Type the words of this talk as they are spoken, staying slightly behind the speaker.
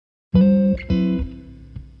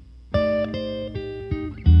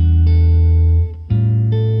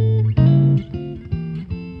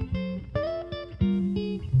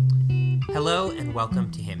and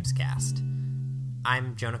welcome to HIMSScast.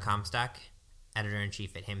 I'm Jonah Comstock,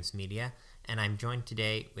 Editor-in-Chief at HIMSS Media, and I'm joined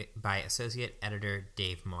today by Associate Editor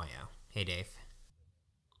Dave Moyo. Hey, Dave.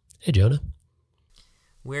 Hey, Jonah.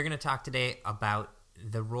 We're going to talk today about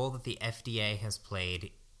the role that the FDA has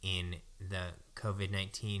played in the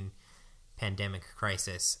COVID-19 pandemic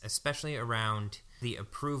crisis, especially around the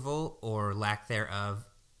approval or lack thereof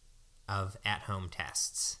of at-home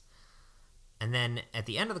tests. And then at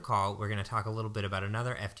the end of the call, we're going to talk a little bit about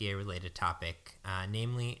another FDA-related topic,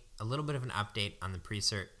 namely a little bit of an update on the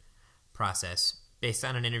pre-cert process based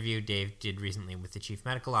on an interview Dave did recently with the chief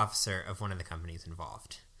medical officer of one of the companies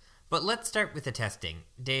involved. But let's start with the testing.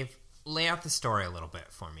 Dave, lay out the story a little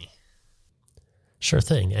bit for me. Sure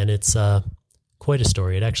thing. And it's quite a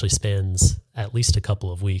story. It actually spans at least a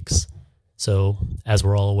couple of weeks. So as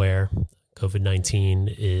we're all aware,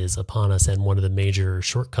 COVID-19 is upon us, and one of the major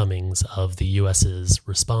shortcomings of the U.S.'s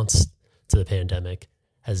response to the pandemic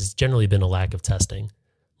has generally been a lack of testing.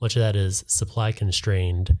 Much of that is supply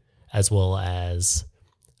constrained, as well as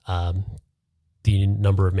the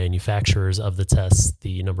number of manufacturers of the tests,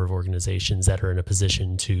 the number of organizations that are in a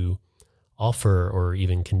position to offer or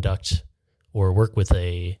even conduct or work with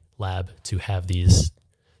a lab to have these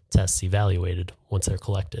tests evaluated once they're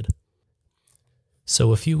collected.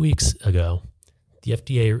 So a few weeks ago, the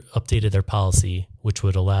FDA updated their policy, which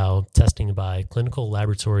would allow testing by Clinical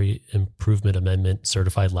Laboratory Improvement Amendment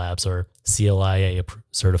certified labs, or CLIA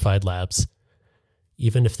certified labs,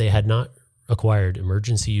 even if they had not acquired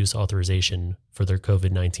emergency use authorization for their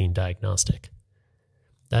COVID-19 diagnostic.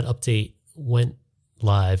 That update went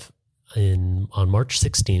live on March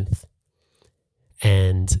 16th,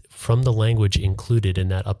 and from the language included in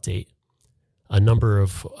that update, a number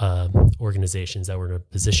of organizations that were in a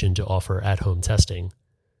position to offer at-home testing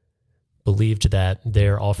believed that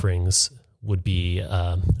their offerings would be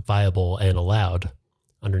viable and allowed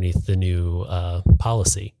underneath the new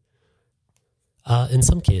policy. In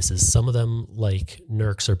some cases, some of them, like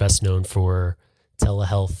Nurx, are best known for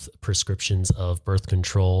telehealth prescriptions of birth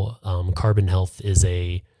control. Carbon Health is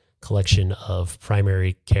a collection of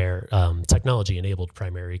primary care, technology-enabled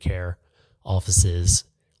primary care offices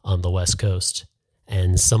on the West Coast.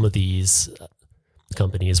 And some of these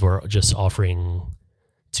companies were just offering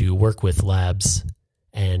to work with labs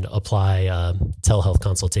and apply telehealth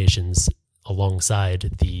consultations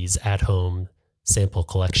alongside these at-home sample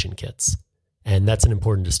collection kits. And that's an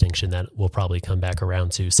important distinction that we'll probably come back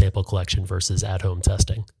around to: sample collection versus at-home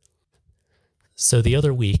testing. So the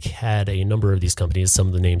other week had a number of these companies, some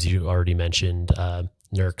of the names you already mentioned,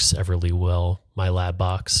 Nurx, Everlywell,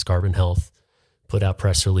 MyLabBox, Carbon Health, put out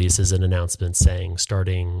press releases and announcements saying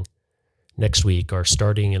starting next week, or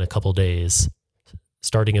starting in a couple days,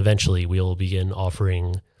 starting eventually, we'll begin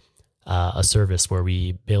offering a service where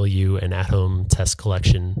we mail you an at-home test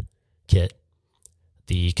collection kit.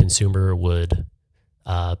 The consumer would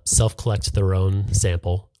self-collect their own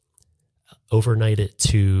sample, overnight it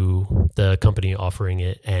to the company offering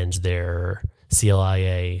it and their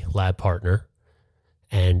CLIA lab partner.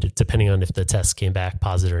 And depending on if the test came back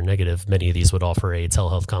positive or negative, many of these would offer a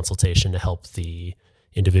telehealth consultation to help the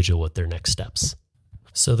individual with their next steps.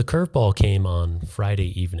 So the curveball came on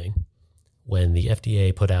Friday evening when the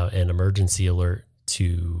FDA put out an emergency alert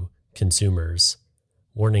to consumers,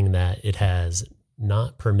 warning that it has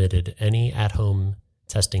not permitted any at-home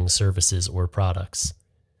testing services or products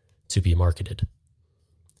to be marketed.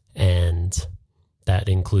 And that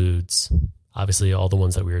includes, obviously, all the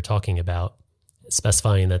ones that we were talking about,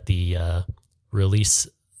 specifying that the release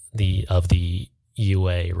of the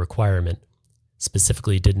EUA requirement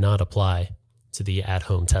specifically did not apply to the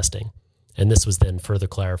at-home testing. And this was then further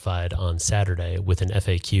clarified on Saturday with an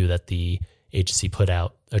FAQ that the agency put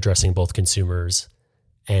out addressing both consumers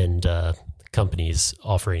and companies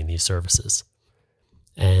offering these services.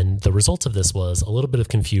 And the result of this was a little bit of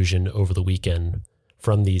confusion over the weekend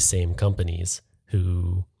from these same companies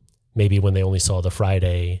who maybe when they only saw the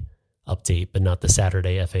Friday update but not the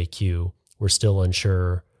Saturday FAQ were still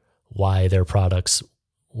unsure why their products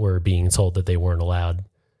were being told that they weren't allowed.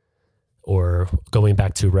 Or going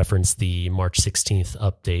back to reference the March 16th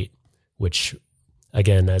update, which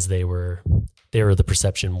again, as the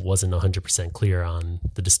perception wasn't 100% clear on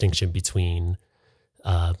the distinction between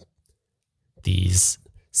these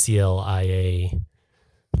CLIA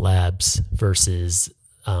labs versus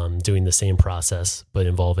doing the same process but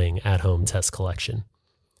involving at-home test collection.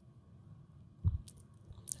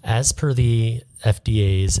 As per the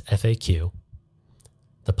FDA's FAQ,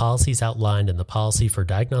 the policies outlined in the Policy for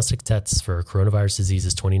Diagnostic Tests for Coronavirus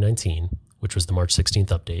Diseases 2019, which was the March 16th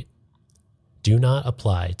update, do not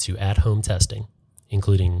apply to at-home testing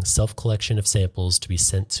including self-collection of samples to be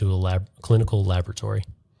sent to a clinical laboratory,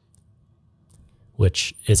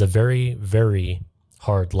 which is a very, very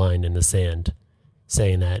hard line in the sand,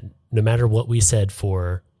 saying that no matter what we said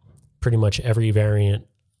for pretty much every variant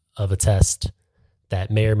of a test that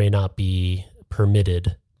may or may not be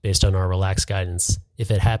permitted based on our relaxed guidance, if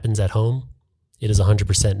it happens at home, it is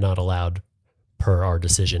 100% not allowed per our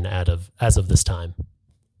decision as of this time.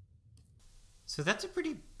 So that's a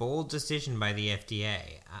pretty bold decision by the FDA.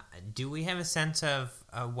 Do we have a sense of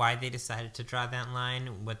why they decided to draw that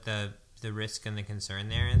line, what the risk and the concern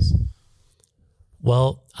there is?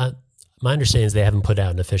 Well, my understanding is they haven't put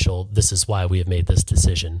out an official, this is why we have made this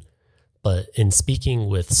decision. But in speaking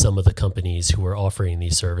with some of the companies who are offering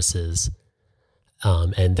these services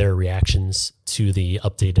and their reactions to the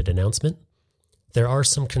updated announcement, there are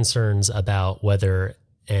some concerns about whether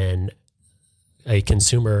a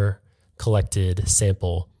consumer collected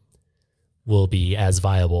sample will be as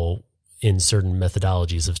viable in certain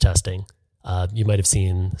methodologies of testing. You might have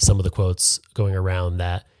seen some of the quotes going around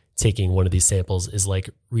that taking one of these samples is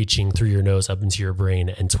like reaching through your nose up into your brain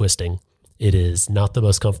and twisting. It is not the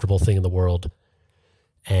most comfortable thing in the world.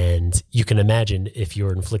 And you can imagine if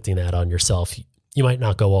you're inflicting that on yourself, you might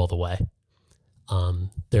not go all the way.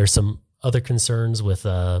 There's some other concerns with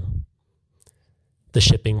the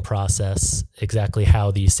shipping process, exactly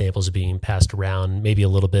how these samples are being passed around, maybe a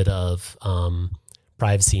little bit of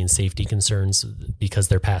privacy and safety concerns because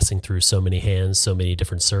they're passing through so many hands, so many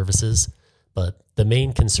different services. But the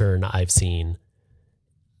main concern I've seen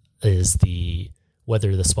is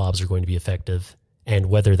whether the swabs are going to be effective and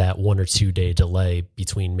whether that 1 or 2 day delay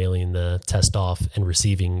between mailing the test off and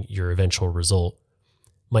receiving your eventual result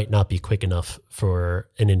might not be quick enough for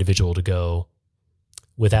an individual to go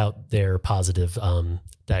without their positive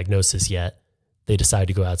diagnosis yet. They decide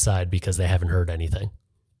to go outside because they haven't heard anything.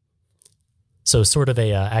 So sort of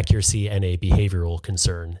a accuracy and a behavioral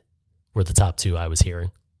concern were the top two I was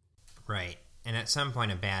hearing. Right. And at some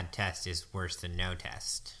point, a bad test is worse than no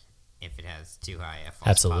test if it has too high a false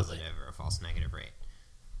Absolutely. positive or a false negative rate.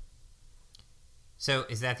 So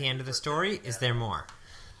is that the end of the story? Is there more?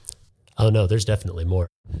 Oh, no, there's definitely more.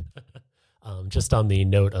 Just on the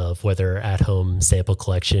note of whether at-home sample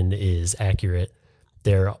collection is accurate,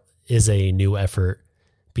 there is a new effort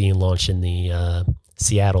being launched in the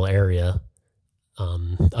Seattle area.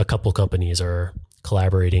 A couple companies are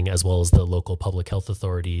collaborating, as well as the local public health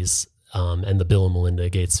authorities and the Bill and Melinda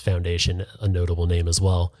Gates Foundation, a notable name as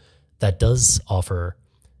well, that does offer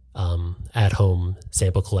at-home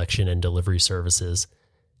sample collection and delivery services.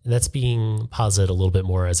 And that's being posited a little bit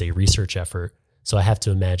more as a research effort. So I have to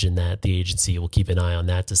imagine that the agency will keep an eye on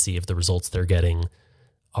that to see if the results they're getting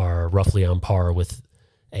are roughly on par with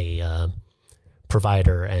a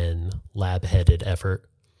provider and lab-headed effort.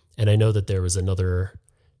 And I know that there was another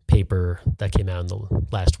paper that came out in the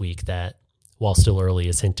last week that, while still early,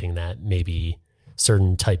 is hinting that maybe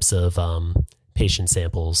certain types of patient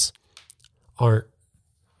samples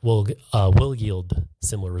will yield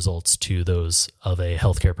similar results to those of a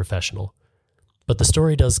healthcare professional. But the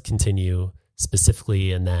story does continue,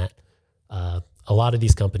 specifically in that a lot of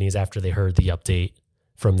these companies, after they heard the update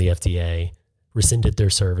from the FDA, rescinded their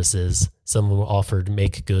services. Some of them offered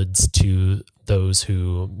make goods to those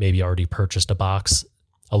who maybe already purchased a box,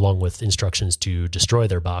 along with instructions to destroy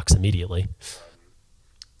their box immediately.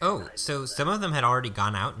 Oh, so some of them had already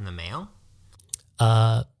gone out in the mail?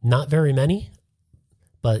 Not very many,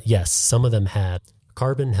 but yes, some of them had.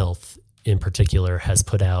 Carbon Health, in particular, has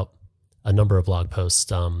put out a number of blog posts.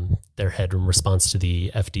 Their head in response to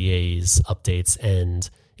the FDA's updates and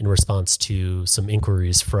in response to some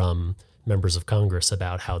inquiries from members of Congress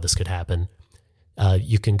about how this could happen.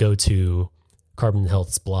 You can go to Carbon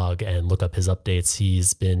Health's blog and look up his updates.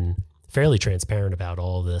 He's been fairly transparent about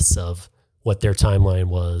all of this, of what their timeline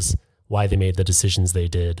was, why they made the decisions they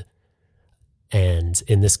did. And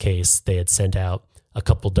in this case, they had sent out a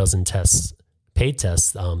couple dozen tests, paid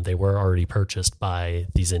tests. They were already purchased by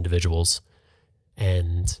these individuals,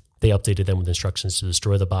 and they updated them with instructions to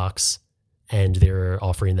destroy the box. And they're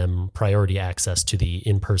offering them priority access to the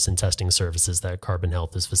in-person testing services that Carbon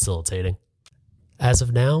Health is facilitating. As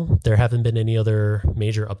of now, there haven't been any other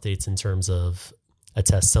major updates in terms of a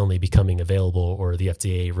test suddenly becoming available or the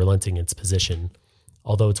FDA relenting its position.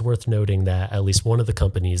 Although it's worth noting that at least one of the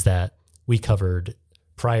companies that we covered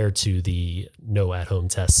prior to the no at-home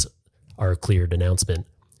tests are cleared announcement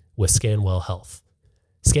was Scanwell Health.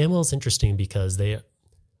 Scanwell is interesting because they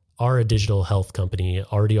are a digital health company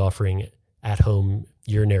already offering at-home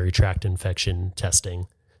urinary tract infection testing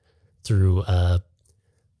through a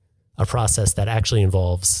process that actually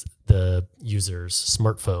involves the user's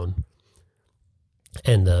smartphone.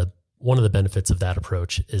 And one of the benefits of that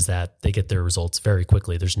approach is that they get their results very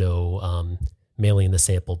quickly. There's no mailing the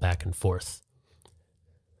sample back and forth.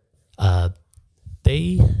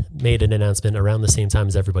 They made an announcement around the same time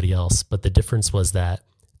as everybody else, but the difference was that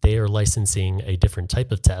they are licensing a different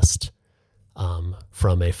type of test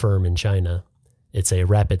from a firm in China. It's a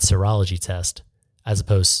rapid serology test, as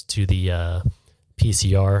opposed to the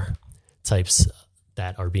PCR types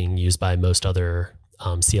that are being used by most other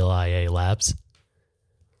CLIA labs.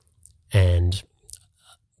 And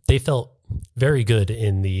they felt very good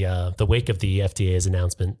in the wake of the FDA's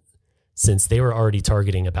announcement, since they were already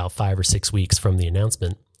targeting about 5 or 6 weeks from the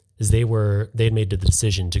announcement, is they had made the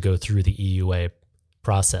decision to go through the EUA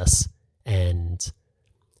process, and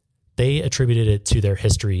they attributed it to their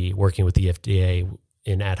history working with the FDA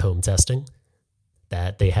in at-home testing,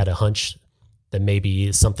 that they had a hunch that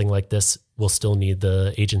maybe something like this will still need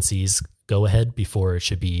the agency's go-ahead before it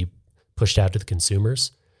should be pushed out to the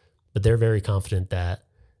consumers. But they're very confident that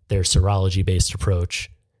their serology-based approach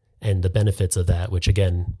and the benefits of that, which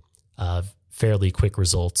again, fairly quick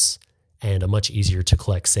results and a much easier to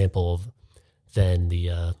collect sample than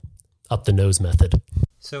the up-the-nose method.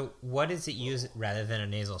 So what does it use rather than a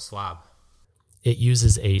nasal swab? It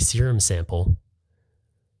uses a serum sample,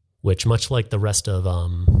 which, much like the rest of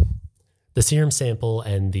the serum sample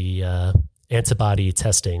and the antibody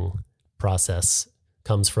testing process,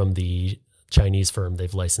 comes from the Chinese firm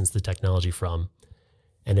they've licensed the technology from.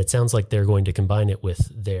 And it sounds like they're going to combine it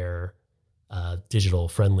with their digital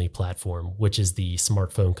friendly platform, which is the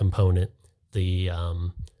smartphone component, the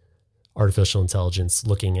artificial intelligence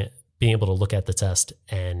being able to look at the test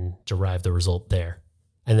and derive the result there.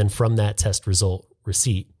 And then from that test result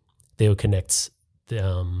receipt, they would connect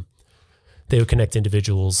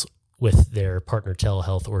individuals with their partner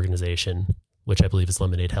telehealth organization, which I believe is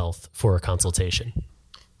Lemonade Health, for a consultation.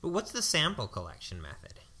 But what's the sample collection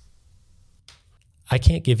method? I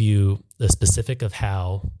can't give you the specific of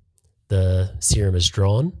how the serum is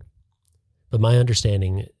drawn, but my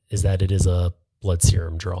understanding is that it is a blood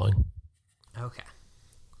serum drawing. Okay.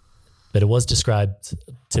 But it was described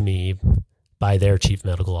to me by their chief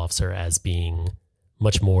medical officer as being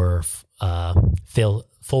much more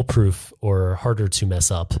foolproof or harder to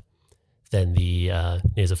mess up than the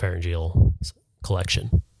nasopharyngeal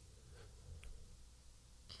collection.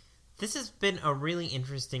 This has been a really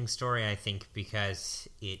interesting story, I think, because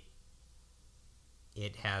it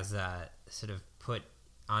has sort of put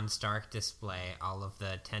on stark display all of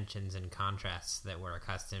the tensions and contrasts that we're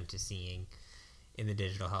accustomed to seeing in the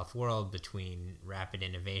digital health world between rapid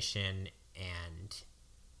innovation and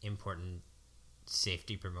important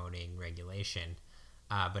safety promoting regulation.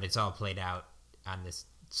 But it's all played out on this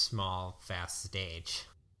small, fast stage.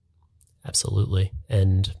 Absolutely.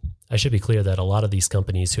 And I should be clear that a lot of these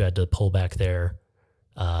companies who had to pull back their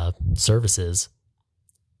services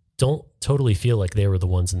don't totally feel like they were the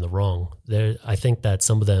ones in the wrong. I think that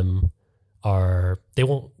some of them they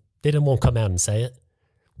won't come out and say it.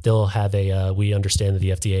 They'll have we understand that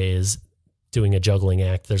the FDA is doing a juggling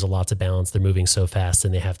act. There's a lot to balance. They're moving so fast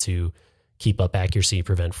and they have to keep up accuracy,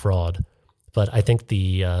 prevent fraud. But I think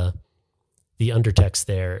the undertext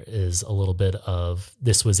there is a little bit of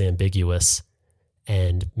this was ambiguous,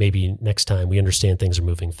 and maybe next time we understand things are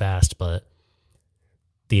moving fast, but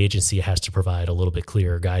the agency has to provide a little bit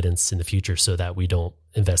clearer guidance in the future so that we don't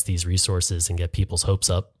invest these resources and get people's hopes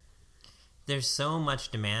up. There's so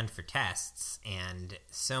much demand for tests and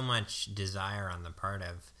so much desire on the part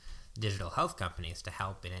of digital health companies to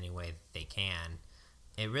help in any way that they can.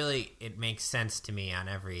 It makes sense to me on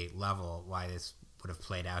every level why this would have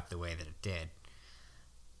played out the way that it did.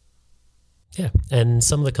 Yeah, and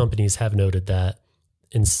some of the companies have noted that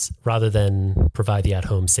rather than provide the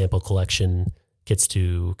at-home sample collection kits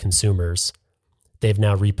to consumers, they've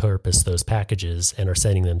now repurposed those packages and are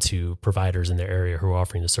sending them to providers in their area who are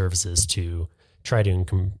offering the services to try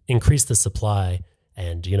to increase the supply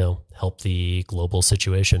and, help the global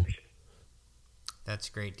situation. That's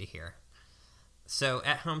great to hear. So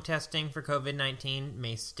at-home testing for COVID-19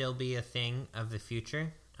 may still be a thing of the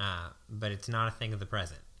future, but it's not a thing of the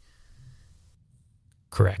present.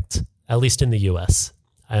 Correct. At least in the U.S.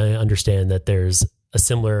 I understand that there's a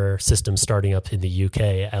similar system starting up in the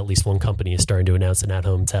U.K. At least one company is starting to announce an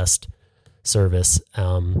at-home test service.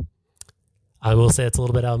 I will say it's a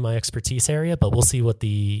little bit out of my expertise area, but we'll see what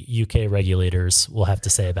the UK regulators will have to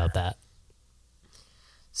say about that.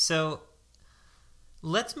 So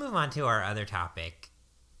let's move on to our other topic.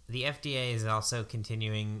 The FDA is also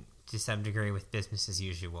continuing to some degree with business as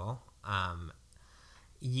usual.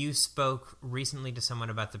 You spoke recently to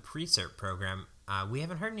someone about the PreCert program. We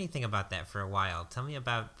haven't heard anything about that for a while. Tell me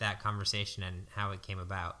about that conversation and how it came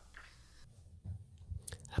about.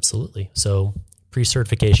 Absolutely. So,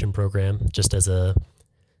 pre-certification program, just as a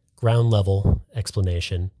ground level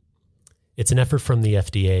explanation, it's an effort from the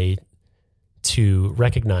FDA to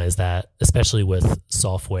recognize that, especially with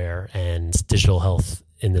software and digital health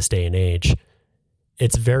in this day and age,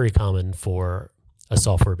 it's very common for a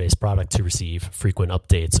software-based product to receive frequent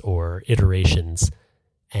updates or iterations.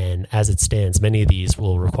 And as it stands, many of these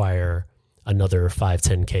will require another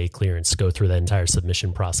 510K clearance to go through the entire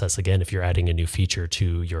submission process again if you're adding a new feature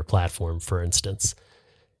to your platform, for instance.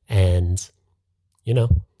 And,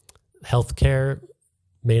 healthcare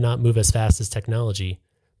may not move as fast as technology,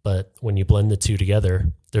 but when you blend the two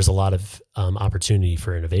together, there's a lot of opportunity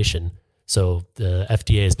for innovation. So the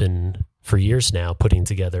FDA has been, for years now, putting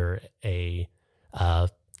together a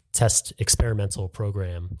test experimental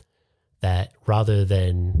program that rather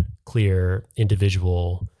than clear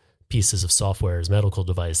individual pieces of software as medical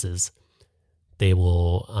devices, they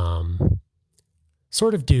will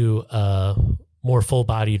sort of do a more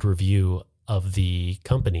full-bodied review of the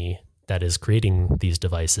company that is creating these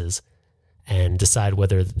devices and decide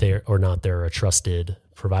whether they're or not they're a trusted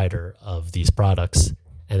provider of these products.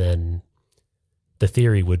 And then the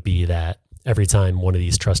theory would be that every time one of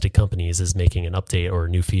these trusted companies is making an update or a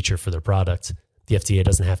new feature for their product, the FDA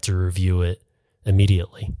doesn't have to review it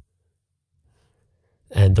immediately.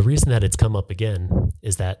 And the reason that it's come up again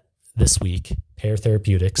is that this week, Pear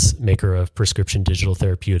Therapeutics, maker of prescription digital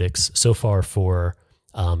therapeutics, so far for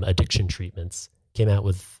addiction treatments, came out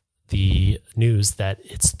with the news that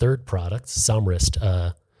its third product,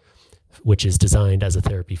 Somryst, which is designed as a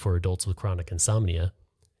therapy for adults with chronic insomnia,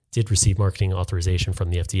 did receive marketing authorization from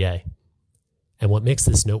the FDA. And what makes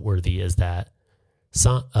this noteworthy is that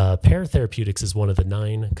Pear Therapeutics is one of the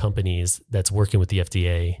 9 companies that's working with the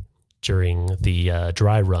FDA during the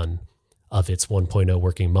dry run of its 1.0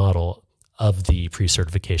 working model of the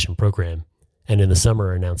pre-certification program. And in the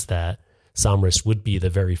summer announced that Somryst would be the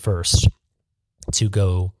very first to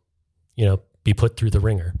go, be put through the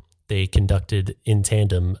ringer. They conducted in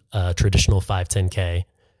tandem a traditional 510K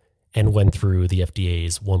and went through the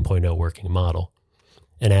FDA's 1.0 working model.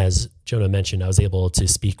 And as Jonah mentioned, I was able to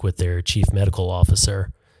speak with their chief medical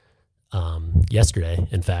officer yesterday,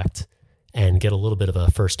 in fact, and get a little bit of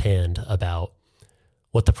a firsthand about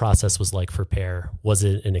what the process was like for Pear. Was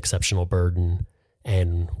it an exceptional burden?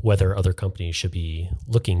 And whether other companies should be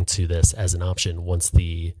looking to this as an option once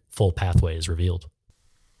the full pathway is revealed.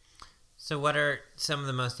 So what are some of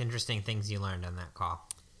the most interesting things you learned on that call?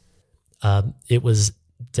 It was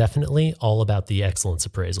definitely all about the excellence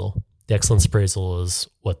appraisal. The excellence appraisal is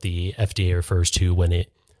what the FDA refers to when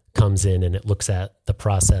it comes in and it looks at the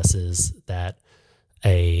processes that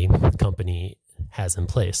a company has in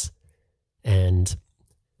place. And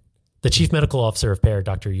the chief medical officer of Pear,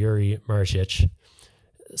 Dr. Yuri Maricic,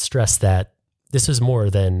 stressed that this is more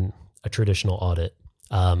than a traditional audit.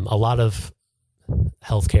 A lot of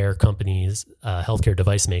healthcare companies, healthcare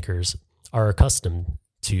device makers are accustomed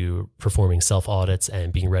to performing self-audits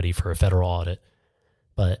and being ready for a federal audit.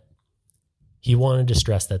 But he wanted to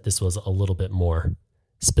stress that this was a little bit more.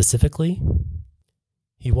 Specifically,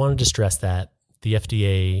 he wanted to stress that the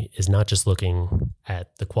FDA is not just looking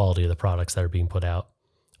at the quality of the products that are being put out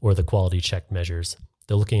or the quality check measures.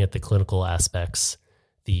 They're looking at the clinical aspects,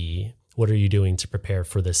 what are you doing to prepare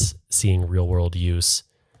for this seeing real world use?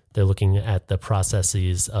 They're looking at the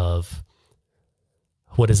processes of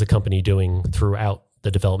what is a company doing throughout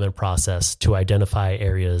the development process to identify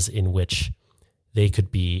areas in which they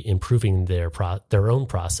could be improving their own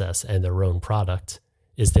process and their own product.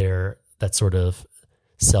 Is there that sort of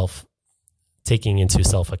taking into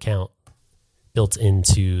self-account built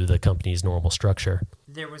into the company's normal structure?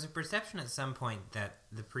 There was a perception at some point that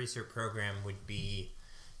the pre-cert program would be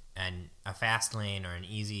a fast lane or an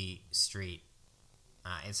easy street.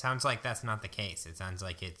 It sounds like that's not the case. It sounds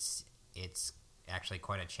like it's actually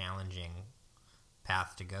quite a challenging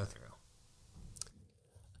path to go through.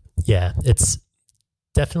 Yeah, it's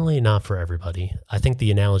definitely not for everybody. I think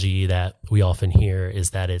the analogy that we often hear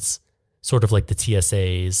is that it's sort of like the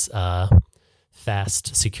TSA's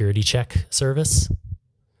fast security check service,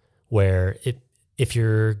 where if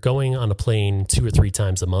you're going on a plane 2 or 3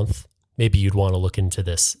 times a month, maybe you'd want to look into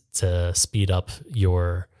this to speed up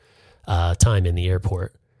your time in the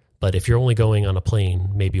airport. But if you're only going on a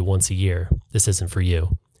plane maybe once a year, this isn't for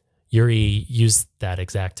you. Yuri used that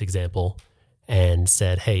exact example and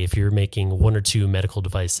said, hey, if you're making 1 or 2 medical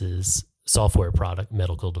devices, software product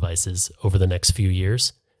medical devices over the next few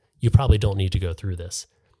years, you probably don't need to go through this.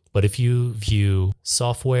 But if you view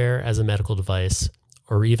software as a medical device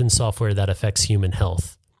or even software that affects human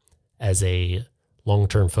health as a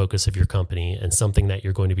long-term focus of your company and something that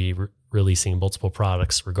you're going to be releasing multiple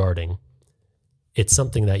products regarding, it's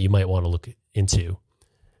something that you might want to look into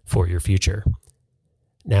for your future.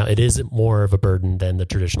 Now, it is more of a burden than the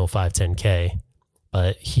traditional 510K,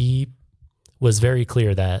 but he was very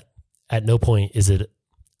clear that at no point is it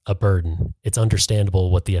a burden. It's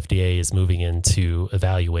understandable what the FDA is moving in to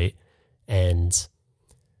evaluate. And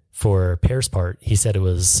for Pear's part, he said it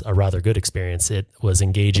was a rather good experience. It was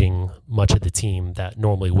engaging much of the team that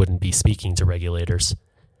normally wouldn't be speaking to regulators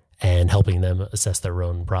and helping them assess their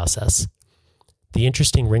own process. The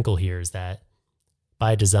interesting wrinkle here is that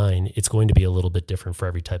by design, it's going to be a little bit different for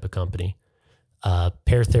every type of company.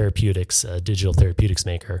 Pear Therapeutics, a digital therapeutics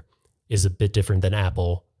maker, is a bit different than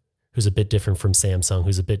Apple, who's a bit different from Samsung,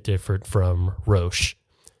 who's a bit different from Roche.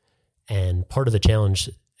 And part of the challenge,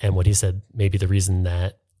 and what he said, maybe the reason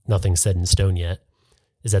that nothing's set in stone yet,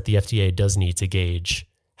 is that the FDA does need to gauge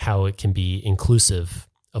how it can be inclusive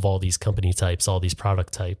of all these company types, all these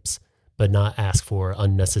product types, but not ask for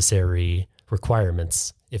unnecessary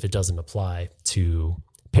requirements if it doesn't apply to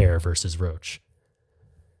Pear versus Roche.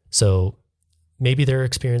 So maybe their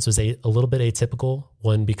experience was a little bit atypical.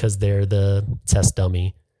 One, because they're the test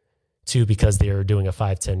dummy. Two, because they're doing a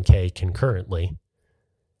 510K concurrently.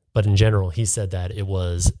 But in general, he said that it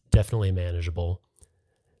was definitely manageable.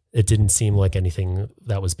 It didn't seem like anything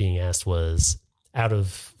that was being asked was out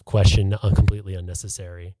of question, completely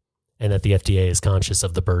unnecessary, and that the FDA is conscious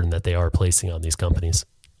of the burden that they are placing on these companies.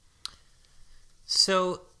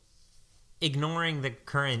 So, ignoring the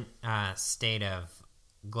current state of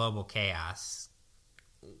global chaos,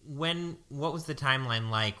 what was the timeline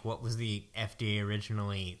like? What was the FDA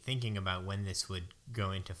originally thinking about when this would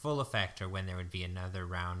go into full effect, or when there would be another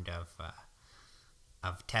round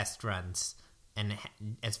of test runs? And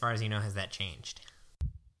as far as you know, has that changed?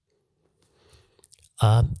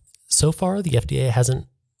 So far, the FDA hasn't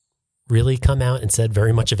really come out and said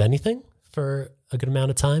very much of anything for a good amount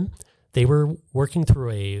of time. They were working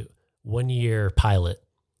through a 1-year pilot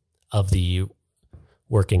of the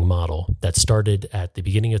working model that started at the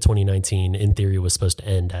beginning of 2019. In theory, was supposed to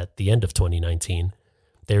end at the end of 2019.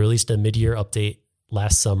 They released a mid-year update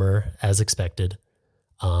last summer, as expected.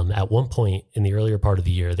 At one point in the earlier part of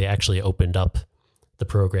the year, they actually opened up the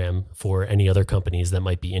program for any other companies that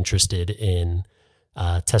might be interested in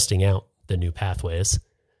testing out the new pathways.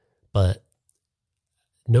 But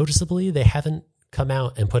noticeably, they haven't come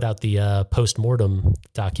out and put out the post-mortem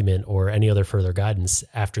document or any other further guidance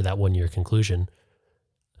after that 1-year conclusion.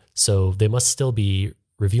 So they must still be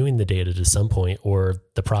reviewing the data to some point, or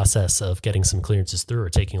the process of getting some clearances through are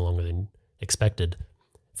taking longer than expected.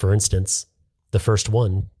 For instance, the first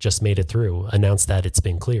one just made it through, announced that it's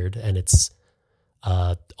been cleared, and it's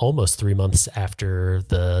almost 3 months after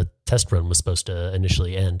the test run was supposed to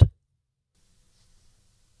initially end.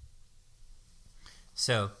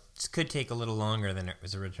 So this could take a little longer than it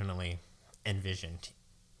was originally envisioned,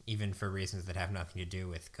 even for reasons that have nothing to do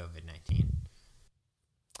with COVID-19.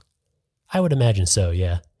 I would imagine so,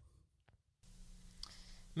 yeah.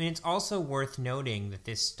 I mean, it's also worth noting that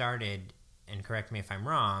this started, and correct me if I'm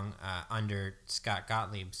wrong, under Scott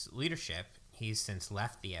Gottlieb's leadership. He's since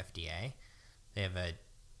left the FDA. They have a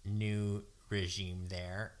new regime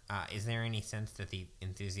there. Is there any sense that the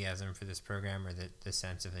enthusiasm for this program, or the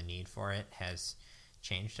sense of the need for it, has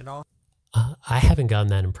changed at all? I haven't gotten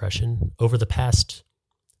that impression. Over the past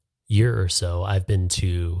year or so, I've been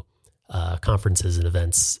to conferences and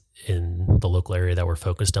events in the local area that were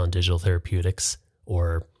focused on digital therapeutics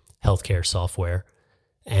or healthcare software.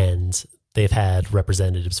 And they've had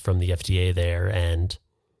representatives from the FDA there. And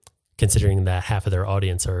considering that half of their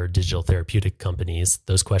audience are digital therapeutic companies,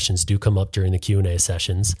 those questions do come up during the Q&A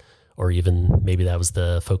sessions, or even maybe that was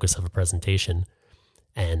the focus of a presentation.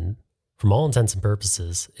 And from all intents and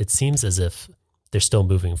purposes, it seems as if they're still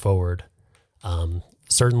moving forward.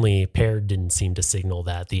 Certainly, Pear didn't seem to signal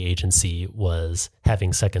that the agency was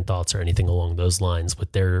having second thoughts or anything along those lines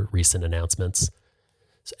with their recent announcements.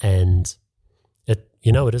 And it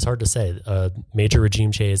is hard to say. Major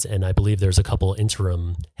regime change, and I believe there's a couple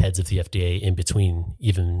interim heads of the FDA in between,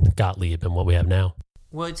 even Gottlieb and what we have now.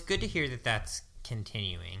 Well, it's good to hear that that's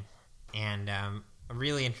continuing. And a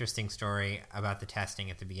really interesting story about the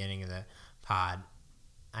testing at the beginning of the pod.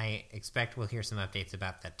 I expect we'll hear some updates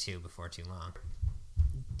about that too before too long.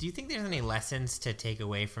 Do you think there's any lessons to take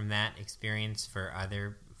away from that experience for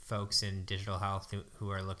other folks in digital health who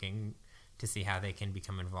are looking to see how they can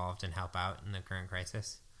become involved and help out in the current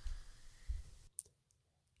crisis?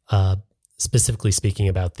 Specifically speaking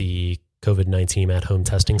about the COVID-19 at-home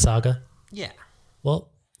testing saga? Yeah. Well,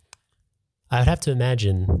 I would have to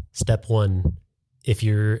imagine step one, if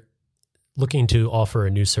you're looking to offer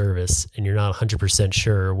a new service and you're not 100%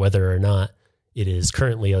 sure whether or not it is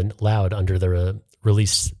currently allowed under the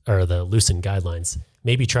release or the loosened guidelines,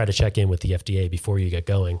 maybe try to check in with the FDA before you get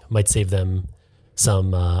going. Might save them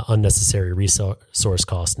some unnecessary resource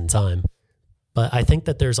cost and time. But I think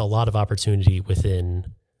that there's a lot of opportunity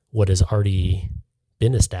within what has already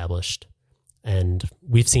been established. And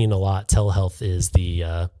we've seen a lot. Telehealth is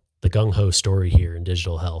the gung-ho story here in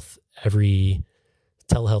digital health. Every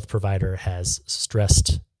telehealth provider has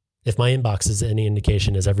stressed, if my inbox is any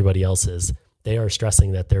indication as everybody else's, they are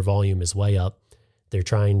stressing that their volume is way up. They're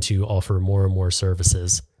trying to offer more and more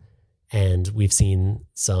services. And we've seen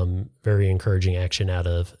some very encouraging action out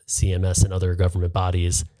of CMS and other government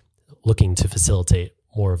bodies looking to facilitate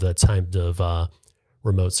more of that type of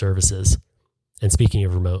remote services. And speaking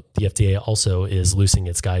of remote, the FDA also is loosening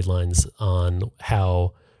its guidelines on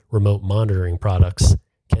how remote monitoring products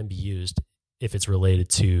can be used if it's related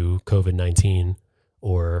to COVID-19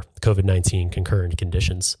 or COVID-19 concurrent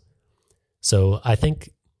conditions. So I think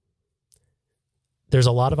there's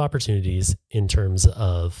a lot of opportunities in terms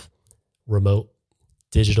of remote,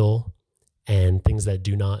 digital, and things that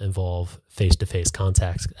do not involve face-to-face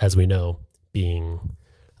contacts, as we know, being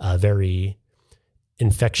a very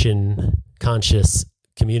infection-conscious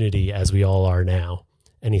community as we all are now.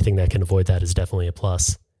 Anything that can avoid that is definitely a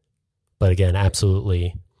plus. But again,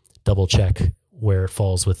 absolutely double check where it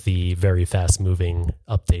falls with the very fast moving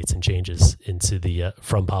updates and changes into the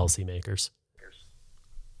from policymakers.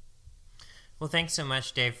 Well, thanks so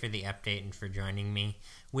much, Dave, for the update and for joining me.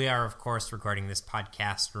 We are, of course, recording this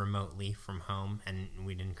podcast remotely from home, and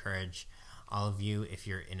we'd encourage all of you, if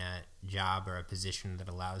you're in a job or a position that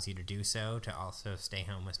allows you to do so, to also stay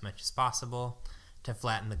home as much as possible to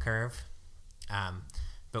flatten the curve.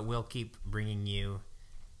 But we'll keep bringing you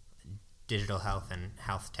digital health and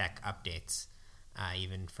health tech updates,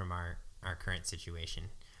 even from our current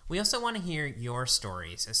situation. We also want to hear your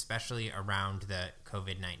stories, especially around the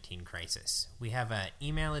COVID-19 crisis. We have an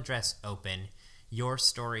email address open,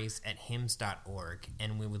 yourstories@hims.org,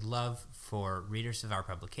 and we would love for readers of our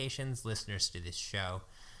publications, listeners to this show,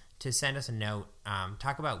 to send us a note,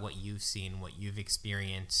 talk about what you've seen, what you've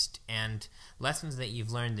experienced, and lessons that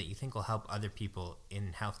you've learned that you think will help other people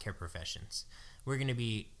in healthcare professions. We're going to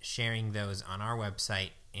be sharing those on our website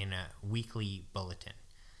in a weekly bulletin.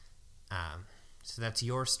 So that's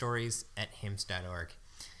yourstories@hims.org.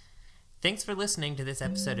 Thanks for listening to this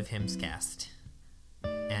episode of HIMScast,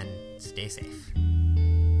 and stay safe.